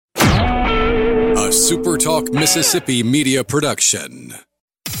SuperTalk Mississippi media production.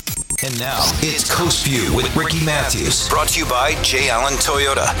 And now, it's Coast View with Ricky Matthews. Brought to you by J. Allen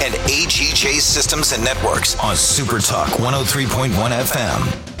Toyota and AGJ Systems and Networks on SuperTalk 103.1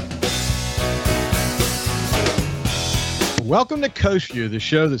 FM. Welcome to Coast View, the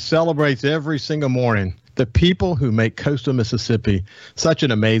show that celebrates every single morning the people who make coastal Mississippi such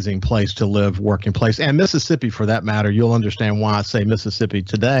an amazing place to live, working place, and Mississippi for that matter. You'll understand why I say Mississippi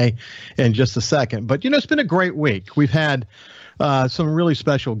today in just a second. But, it's been a great week. We've had some really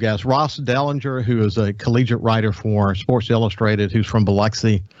special guests. Ross Dellinger, who is a collegiate writer for Sports Illustrated, who's from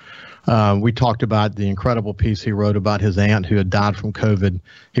Biloxi. We talked about the incredible piece he wrote about his aunt who had died from COVID.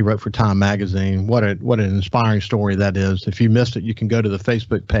 He wrote for Time Magazine. What an inspiring story that is. If you missed it, you can go to the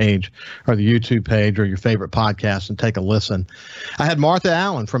Facebook page or the YouTube page or your favorite podcast and take a listen. I had Martha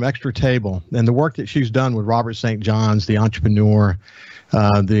Allen from Extra Table, and the work that she's done with Robert St. John's, the entrepreneur,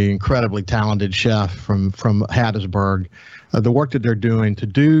 the incredibly talented chef from Hattiesburg. The work that they're doing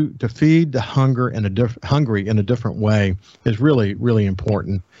to feed the hungry in a different way is really, really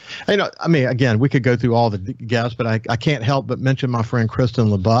important. Again, we could go through all the guests, but I can't help but mention my friend Kristen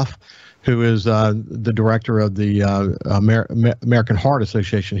LaBeouf, who is the director of the American Heart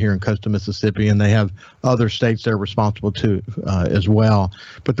Association here in coastal Mississippi, and they have other states they're responsible to as well.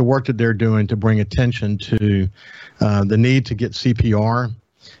 But the work that they're doing to bring attention to the need to get CPR,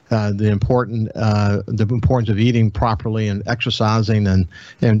 the importance of eating properly and exercising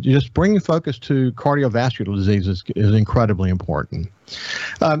and just bringing focus to cardiovascular diseases is incredibly important.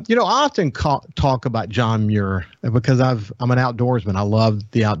 I often talk about John Muir because I'm an outdoorsman. I love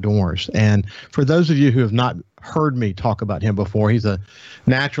the outdoors. And for those of you who have not heard me talk about him before, he's a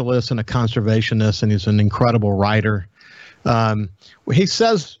naturalist and a conservationist, and he's an incredible writer. He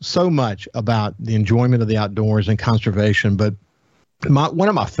says so much about the enjoyment of the outdoors and conservation, but one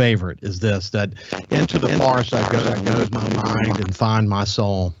of my favorite is this, that into the forest I go with my mind and find my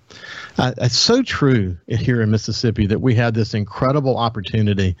soul. It's so true here in Mississippi that we have this incredible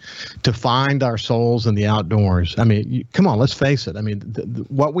opportunity to find our souls in the outdoors. Come on, let's face it.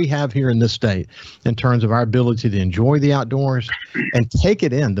 What we have here in this state in terms of our ability to enjoy the outdoors and take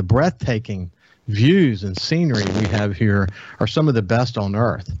it in, the breathtaking views and scenery we have here are some of the best on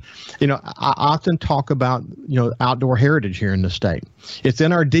earth. I often talk about, outdoor heritage here in the state. It's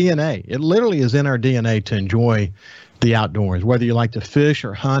in our DNA. It literally is in our DNA to enjoy the outdoors, whether you like to fish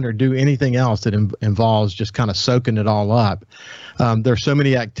or hunt or do anything else that involves just kind of soaking it all up. There's so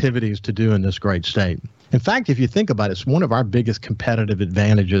many activities to do in this great state. In fact, if you think about it, it's one of our biggest competitive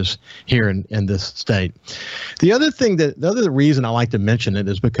advantages here in this state. The other reason I like to mention it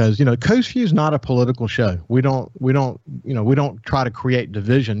is because, Coast View is not a political show. We don't try to create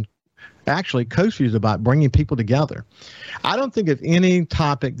division. Actually, Coast View is about bringing people together. I don't think of any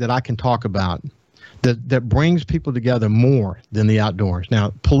topic that I can talk about that brings people together more than the outdoors.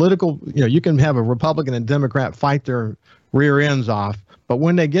 Now, political, you can have a Republican and Democrat fight their rear ends off, but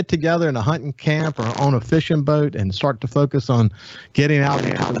when they get together in a hunting camp or on a fishing boat and start to focus on getting out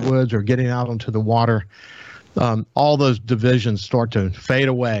into the woods or getting out onto the water, all those divisions start to fade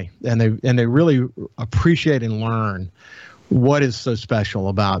away, and they really appreciate and learn what is so special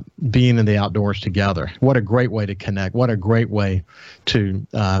about being in the outdoors together. What a great way to connect. What a great way to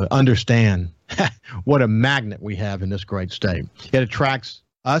understand what a magnet we have in this great state. It attracts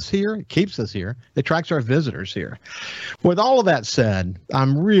us here, it keeps us here, it attracts our visitors here. With all of that said,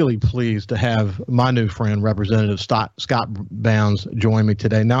 I'm really pleased to have my new friend, Representative Scott Bounds, join me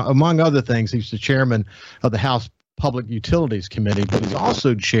today. Now, among other things, he's the chairman of the House Public Utilities Committee, but he's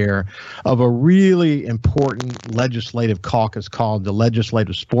also chair of a really important legislative caucus called the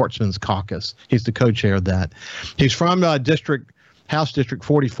Legislative Sportsmen's Caucus. He's the co-chair of that. He's from House District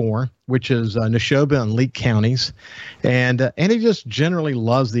 44, which is Neshoba and Leake counties, and he just generally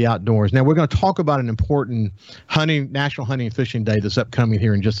loves the outdoors. Now, we're going to talk about an important National Hunting and Fishing Day that's upcoming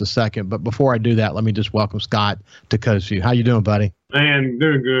here in just a second, but before I do that, let me just welcome Scott to Coast View. How you doing, buddy? Man,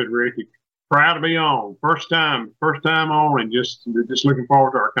 doing good, Ricky. Proud to be on. First time on, and just looking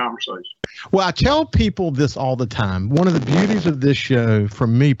forward to our conversation. Well, I tell people this all the time. One of the beauties of this show, for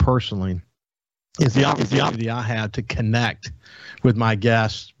me personally, is the opportunity I have to connect with my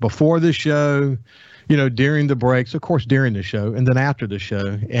guests before the show, during the breaks, of course, during the show, and then after the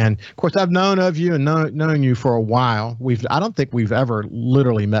show. And of course, I've known of you and known you for a while. I don't think we've ever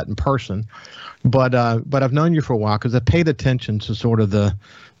literally met in person, but I've known you for a while because I paid attention to sort of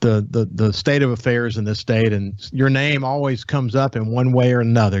the state of affairs in this state, and your name always comes up in one way or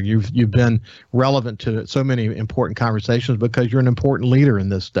another. You've been relevant to so many important conversations because you're an important leader in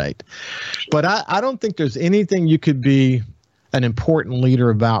this state. But I don't think there's anything you could be an important leader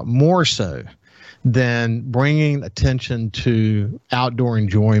about more so than bringing attention to outdoor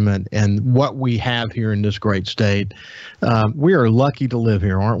enjoyment and what we have here in this great state. We are lucky to live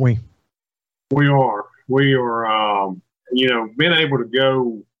here, aren't we? We are. We are, being able to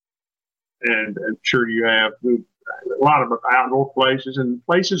go, and I'm sure you have, a lot of outdoor places, and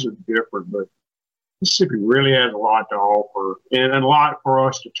places are different, but Mississippi really has a lot to offer and a lot for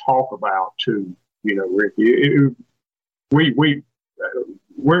us to talk about too. Ricky,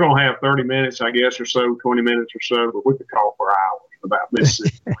 we're going to have 30 minutes, I guess, or so, 20 minutes or so, but we could talk for hours about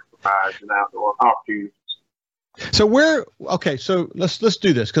Mississippi and outdoor opportunities. So let's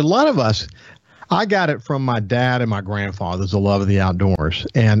do this, because a lot of us, I got it from my dad and my grandfathers, the love of the outdoors,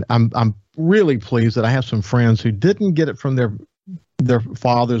 and I'm really pleased that I have some friends who didn't get it from their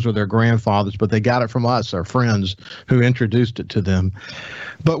fathers or their grandfathers, but they got it from us, our friends who introduced it to them.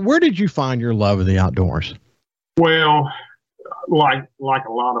 But where did you find your love of the outdoors? Well, like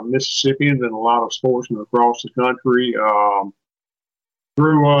a lot of Mississippians and a lot of sportsmen across the country,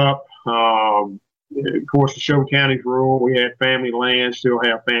 grew up, of course, the Shelby County's rural. We had family land, still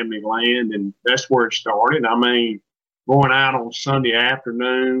have family land, and that's where it started. I mean, going out on Sunday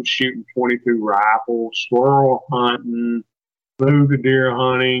afternoons, shooting .22 rifles, squirrel hunting, booga deer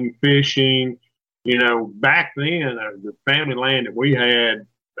hunting, fishing. Back then, the family land that we had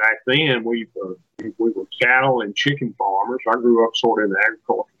back then, we were cattle and chicken farmers. I grew up sort of in the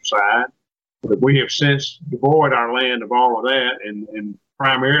agricultural side, but we have since devoid our land of all of that, and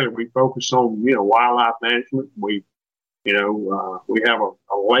primarily we focus on wildlife management. We have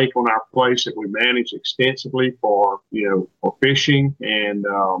a lake on our place that we manage extensively for fishing, and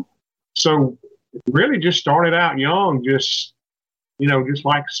so it really just started out young, just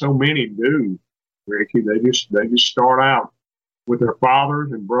like so many do, Ricky. They just start out with their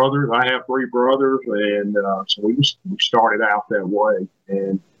fathers and brothers. I have 3 brothers, and so we started out that way,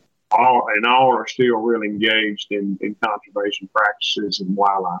 and all are still really engaged in conservation practices and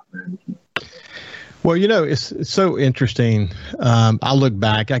wildlife management. Well, it's so interesting. I look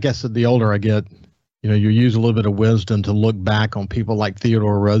back, I guess the older I get, you use a little bit of wisdom to look back on people like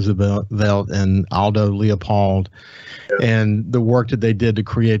Theodore Roosevelt and Aldo Leopold, and the work that they did to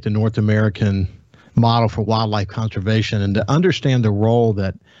create the North American model for wildlife conservation, and to understand the role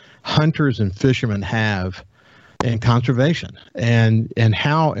that hunters and fishermen have in conservation, and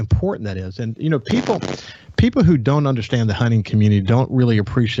how important that is. And people who don't understand the hunting community don't really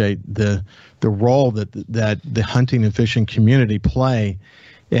appreciate the role that the hunting and fishing community play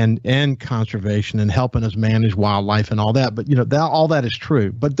in conservation and helping us manage wildlife and all that. But all that is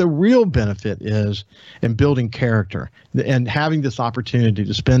true. But the real benefit is in building character and having this opportunity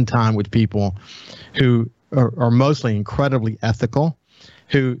to spend time with people who are mostly incredibly ethical,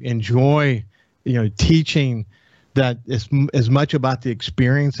 who enjoy teaching that it's as much about the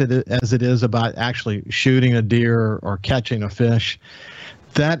experience as it is about actually shooting a deer or catching a fish.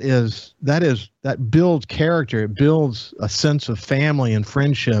 That builds character. It builds a sense of family and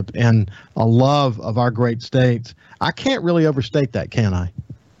friendship and a love of our great states. I can't really overstate that, can I?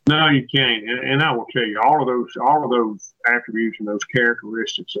 No, you can't. And I will tell you, all of those attributes and those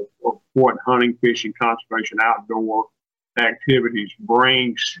characteristics of what hunting, fishing, conservation, outdoor activities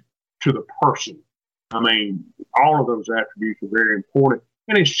brings to the person. I mean, all of those attributes are very important.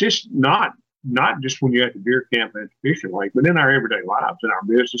 And it's just not just when you're at the deer camp and at the fishing lake, but in our everyday lives, in our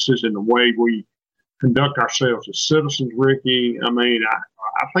businesses, in the way we conduct ourselves as citizens, Ricky. I mean,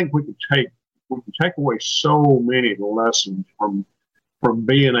 I think we can take away so many lessons from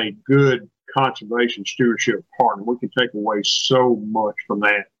being a good conservation stewardship partner. We can take away so much from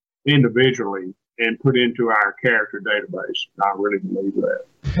that individually and put into our character database. I really believe that.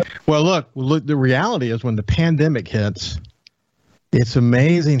 Well, look, the reality is when the pandemic hits, it's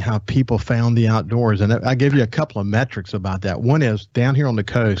amazing how people found the outdoors. And I give you a couple of metrics about that. One is down here on the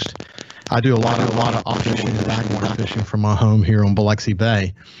coast, I do a lot of fishing and backwater fishing from my home here on Biloxi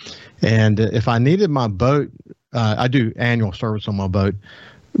Bay. And if I needed my boat, I do annual service on my boat.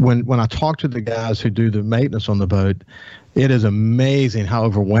 When I talk to the guys who do the maintenance on the boat, it is amazing how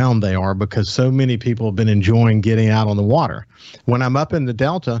overwhelmed they are because so many people have been enjoying getting out on the water. When I'm up in the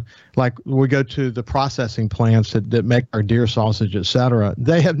Delta, like we go to the processing plants that make our deer sausage, et cetera,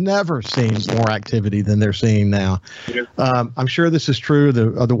 they have never seen more activity than they're seeing now. Yeah. I'm sure this is true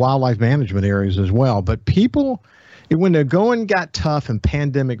of the wildlife management areas as well. But people, when the going got tough and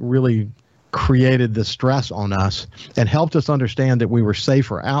pandemic really created the stress on us and helped us understand that we were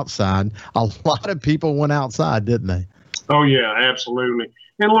safer outside, a lot of people went outside, didn't they? Oh yeah, absolutely.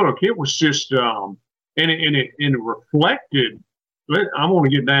 And look, it was just, and it reflected. I want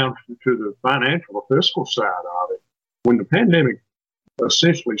to get down to the financial or fiscal side of it. When the pandemic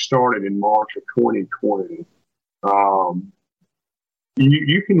essentially started in March of 2020.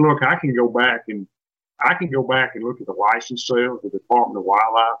 You can look. I can go back and look at the license sales of the Department of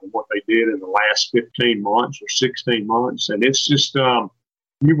Wildlife and what they did in the last 15 months or 16 months, and it's just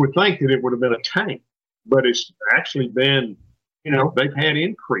you would think that it would have been a tank, but it's actually been. They've had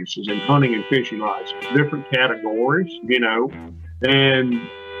increases in hunting and fishing licenses, different categories. And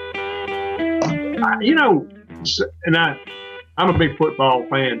I'm a big football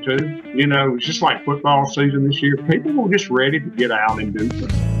fan too. It's just like football season this year. People were just ready to get out and do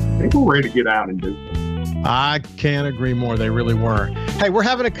things. People were ready to get out and do things. I can't agree more. They really were. Hey, we're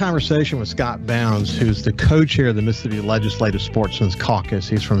having a conversation with Scott Bounds, who's the co-chair of the Mississippi Legislative Sportsmen's Caucus.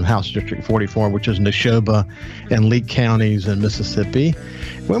 He's from House District 44, which is Neshoba and Leake counties in Mississippi.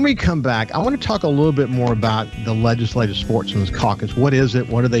 When we come back, I want to talk a little bit more about the Legislative Sportsmen's Caucus. What is it?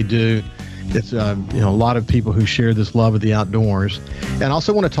 What do they do? It's a lot of people who share this love of the outdoors. And I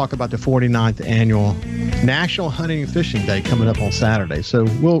also want to talk about the 49th annual National Hunting and Fishing Day coming up on Saturday. So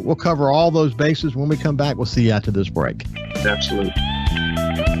we'll cover all those bases. When we come back, we'll see you after this break. Absolutely.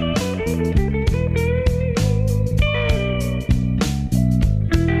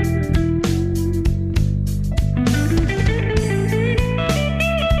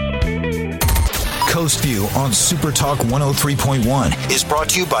 Coast View on Super Talk 103.1 is brought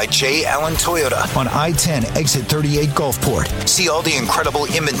to you by J. Allen Toyota on I-10 exit 38 Gulfport. See all the incredible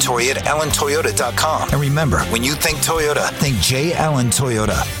inventory at allentoyota.com. And remember, when you think Toyota, think J. Allen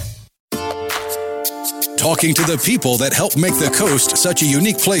Toyota. Talking to the people that help make the coast such a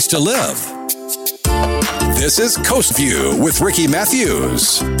unique place to live. This is Coast View with Ricky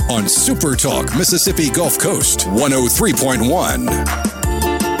Matthews on Super Talk Mississippi Gulf Coast 103.1.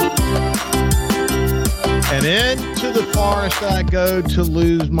 And into the forest I go to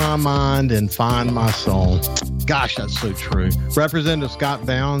lose my mind and find my soul. Gosh, that's so true. Representative Scott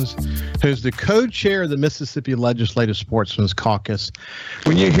Bounds, who's the co-chair of the Mississippi Legislative Sportsmen's Caucus.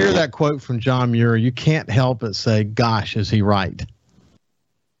 When you hear that quote from John Muir, you can't help but say, gosh, is he right?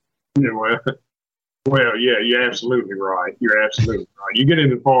 Yeah, well, yeah, you're absolutely right. You're absolutely right. You get in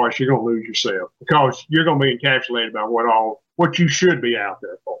the forest, you're going to lose yourself because you're going to be encapsulated by what you should be out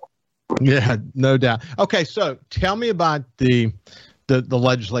there for. Yeah, no doubt. Okay, so tell me about the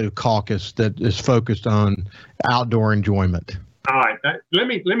legislative caucus that is focused on outdoor enjoyment. All right, let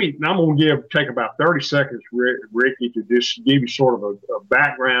me. I'm going to take about 30 seconds, Ricky, to just give you sort of a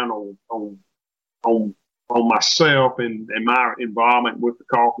background on myself and my involvement with the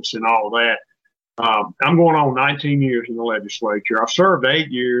caucus and all of that. I'm going on 19 years in the legislature. I served 8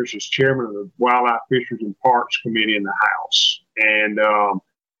 years as chairman of the Wildlife, Fisheries, and Parks Committee in the House, and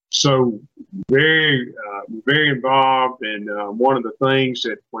so very involved. And one of the things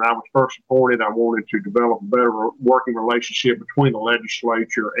that when I was first appointed, I wanted to develop a better working relationship between the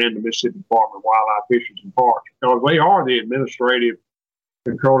legislature and the Mississippi Department of Wildlife, Fisheries, and Parks, because they are the administrative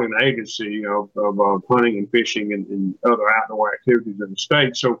controlling agency of hunting and fishing and other outdoor activities in the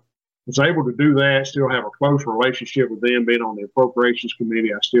state. So I was able to do that, still have a close relationship with them, being on the Appropriations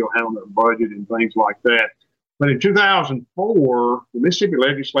Committee. I still handle their budget and things like that. But in 2004, the Mississippi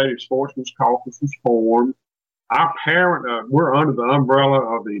Legislative Sportsmen's Caucus was formed. Our parent, we're under the umbrella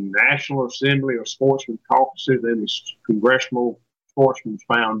of the National Assembly of Sportsmen's Caucuses and the Congressional Sportsmen's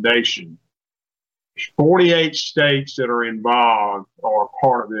Foundation. There's 48 states that are involved or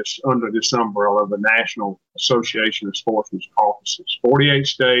part of this under this umbrella of the National Association of Sportsmen's Caucuses. 48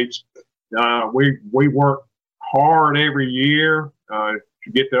 states. We work hard every year to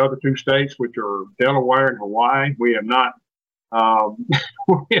get the other two states, which are Delaware and Hawaii. We have not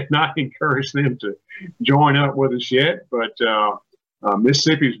encouraged them to join up with us yet, but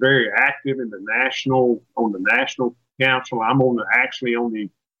Mississippi is very active in the national council. I'm on the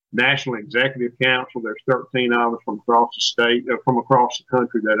National Executive Council. There's 13 of us from across the state, from across the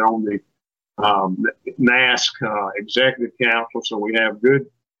country that are on the NASC Executive Council. So we have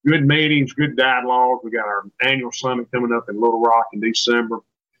good meetings, good dialogue. We got our annual summit coming up in Little Rock in December.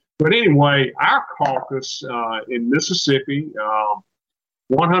 But anyway, our caucus in Mississippi,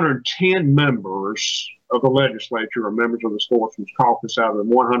 110 members of the legislature are members of the Sportsmen's Caucus out of the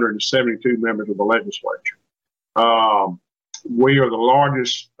 172 members of the legislature. We are the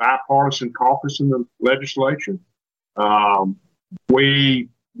largest bipartisan caucus in the legislature. We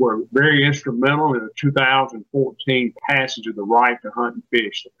were very instrumental in the 2014 passage of the right to hunt and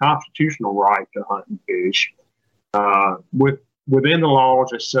fish, the constitutional right to hunt and fish, within the laws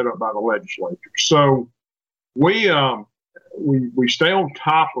that's set up by the legislature. So we stay on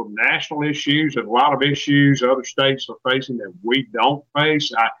top of national issues and a lot of issues other states are facing that we don't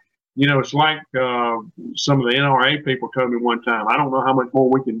face. it's like some of the NRA people told me one time, I don't know how much more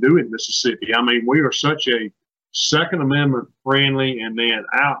we can do in Mississippi. I mean, we are such a Second Amendment friendly and then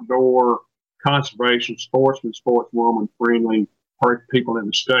outdoor conservation, sportsman, sportswoman friendly people in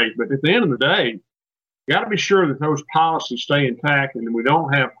the state. But at the end of the day, you got to be sure that those policies stay intact and we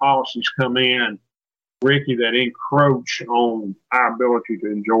don't have policies come in, Ricky, that encroach on our ability to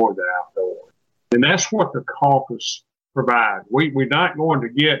enjoy the outdoors. And that's what the caucus provides. We're not going to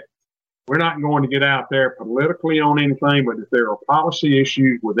get out there politically on anything, but if there are policy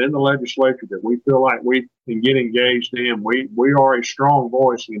issues within the legislature that we feel like we can get engaged in, we are a strong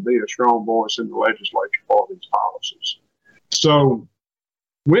voice and be a strong voice in the legislature for these policies. So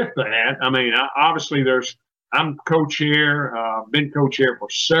with that, I mean, obviously I'm co-chair, been co-chair for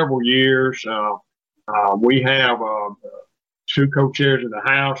several years. We have 2 co-chairs in the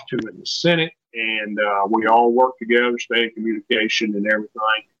House, 2 in the Senate, and we all work together, stay in communication and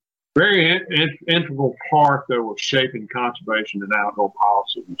everything. Very integral part, though, of shaping conservation and outdoor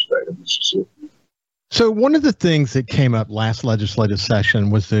policy in the state of Mississippi. So one of the things that came up last legislative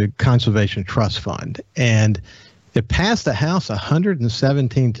session was the Conservation Trust Fund, and it passed the House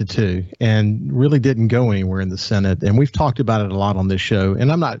 117-2 and really didn't go anywhere in the Senate. And we've talked about it a lot on this show, and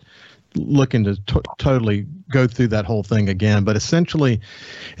I'm not looking to totally go through that whole thing again, but essentially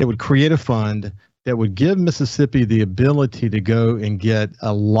it would create a fund that would give Mississippi the ability to go and get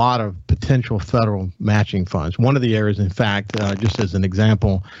a lot of potential federal matching funds. One of the areas, in fact, just as an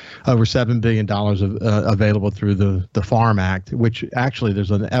example, over $7 billion available through the Farm Act, which actually there's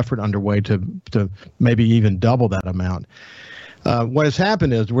an effort underway to maybe even double that amount. What has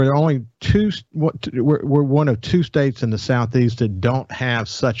happened is we're only we're one of 2 states in the Southeast that don't have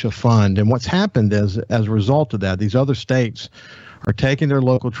such a fund. And what's happened is, as a result of that, these other states are taking their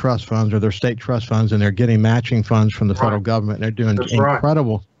local trust funds or their state trust funds, and they're getting matching funds from the federal government. And they're doing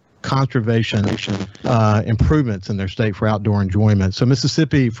incredible conservation improvements in their state for outdoor enjoyment. So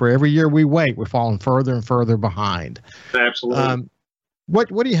Mississippi, for every year we wait, we're falling further and further behind. Absolutely. What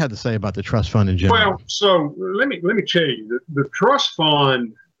do you have to say about the trust fund in general? Well, so let me tell you, the trust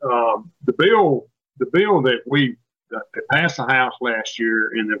fund, the bill that passed the House last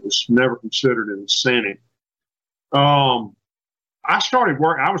year and that was never considered in the Senate. I was the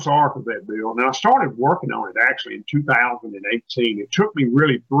author of that bill, and I started working on it actually in 2018. It took me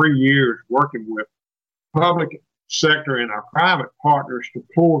really 3 years working with public sector and our private partners to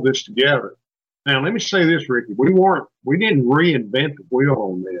pull this together. Now, let me say this, Ricky. We didn't reinvent the wheel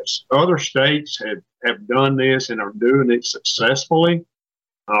on this. Other states have done this and are doing it successfully.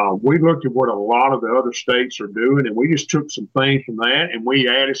 We looked at what a lot of the other states are doing, and we just took some things from that, and we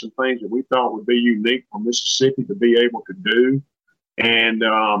added some things that we thought would be unique for Mississippi to be able to do, and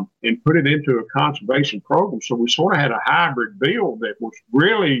put it into a conservation program. So we sort of had a hybrid bill that was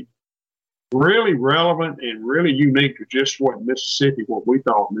really, really relevant and really unique to just what we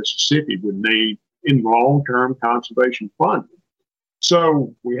thought Mississippi would need in long-term conservation funding.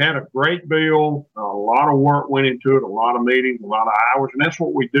 So we had a great bill. A lot of work went into it, a lot of meetings, a lot of hours, and that's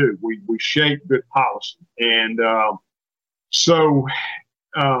what we do. We shape good policy. And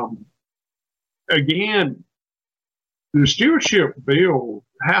again, the stewardship bill,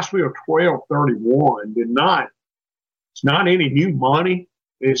 House Bill 1231, it's not any new money.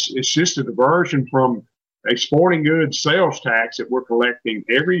 It's just a diversion from a sporting goods sales tax that we're collecting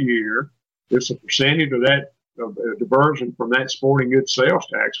every year. It's a percentage of that diversion from that sporting goods sales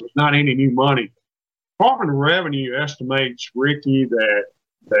tax. So it's not any new money. Department of Revenue estimates, Ricky, that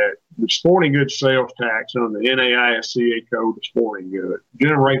the sporting goods sales tax on the NAISCA code of sporting goods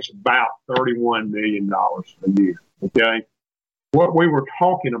generates about $31 million a year. Okay. What we were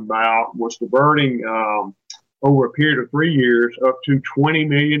talking about was diverting over a period of 3 years up to $20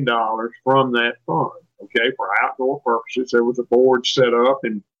 million from that fund. Okay. For outdoor purposes, there was a board set up,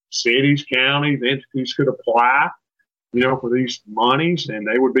 and cities, counties, entities could apply, for these monies, and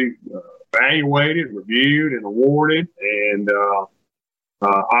they would be evaluated, reviewed, and awarded. And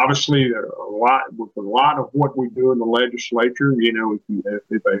obviously, a lot of what we do in the legislature,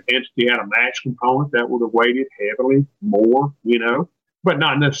 if an entity had a match component, that would have weighted heavily more, but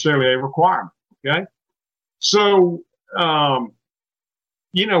not necessarily a requirement. Okay. So, no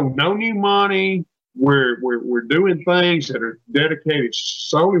new money. We're doing things that are dedicated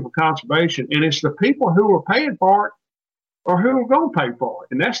solely for conservation, and it's the people who are paying for it or who are going to pay for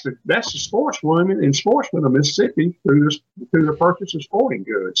it, and that's the sportswomen and sportsmen of Mississippi through the purchase of sporting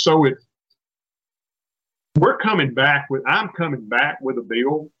goods. So I'm coming back with a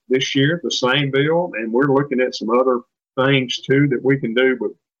bill this year, the same bill, and we're looking at some other things too that we can do.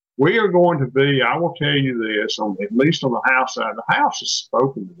 But we are going to be, I will tell you this, at least on the House side, the House has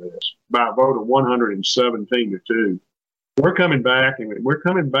spoken to this by a vote of 117-2. We're coming back, and we're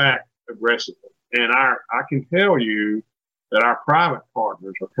coming back aggressively. And I can tell you that our private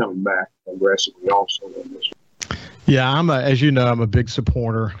partners are coming back aggressively also on this. Yeah, as you know, I'm a big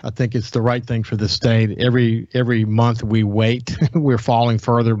supporter. I think it's the right thing for the state. Every month we wait, we're falling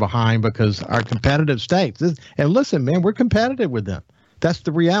further behind because our competitive states. And listen, man, we're competitive with them. That's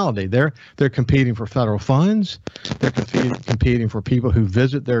the reality. They're competing for federal funds. They're competing for people who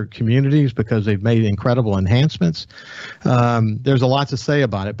visit their communities because they've made incredible enhancements. There's a lot to say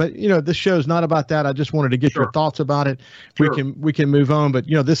about it, but this show's not about that. I just wanted to get your thoughts about it. Sure. We can move on, but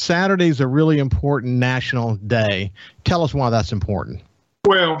this Saturday is a really important national day. Tell us why that's important.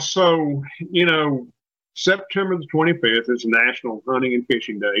 Well, so September the 25th is National Hunting and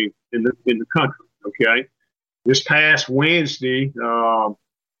Fishing Day in the country. Okay. This past Wednesday,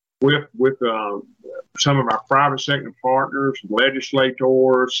 with some of our private sector partners,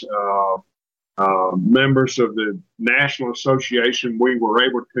 legislators, members of the National Association, we were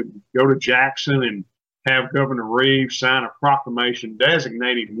able to go to Jackson and have Governor Reeves sign a proclamation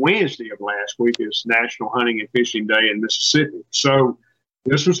designating Wednesday of last week as National Hunting and Fishing Day in Mississippi. So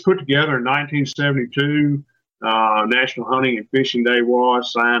this was put together in 1972. National Hunting and Fishing Day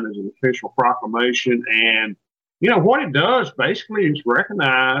was signed as an official proclamation, and what it does basically is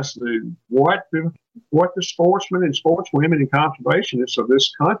recognize what the sportsmen and sportswomen and conservationists of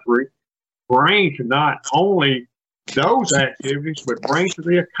this country bring to not only those activities, but bring to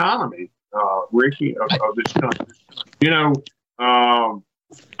the economy, Ricky, of this country. I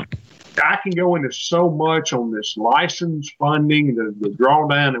can go into so much on this license funding, the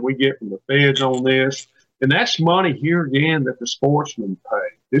drawdown that we get from the feds on this, and that's money here again that the sportsmen pay.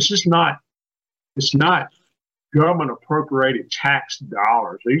 It's not government appropriated tax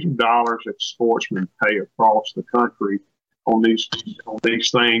dollars. These are dollars that sportsmen pay across the country on these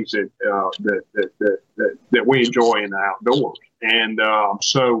things that we enjoy in the outdoors. And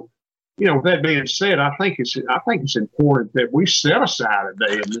so, with that being said, I think it's important that we set aside a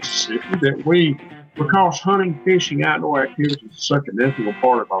day in Mississippi because hunting, fishing, outdoor activities is such an integral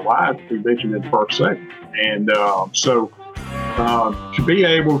part of our lives. We mentioned in the first segment, and to be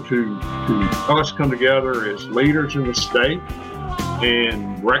able to us come together as leaders in the state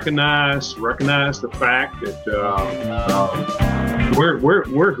and recognize the fact that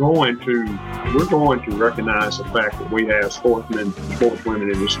we're going to recognize the fact that we have sportsmen,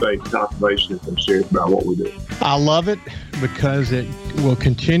 sportswomen in the state, conservationists, and serious about what we do. I love it because it will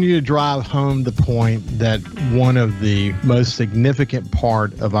continue to drive home the point that one of the most significant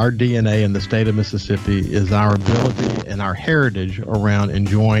part of our DNA in the state of Mississippi is our ability and our heritage around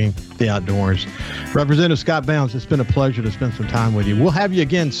enjoying the outdoors. Representative Scott Bounds, it's been a pleasure to spend some time with you. We'll have you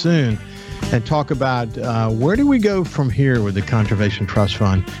again soon and talk about where do we go from here with the Conservation Trust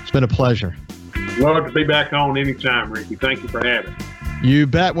Fund. It's been a pleasure. Love to be back on anytime, Ricky. Thank you for having me. You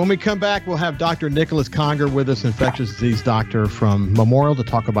bet. When we come back, we'll have Dr. Nicholas Conger with us, infectious disease doctor from Memorial, to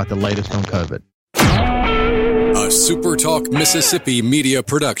talk about the latest on COVID. A SuperTalk Mississippi media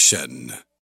production.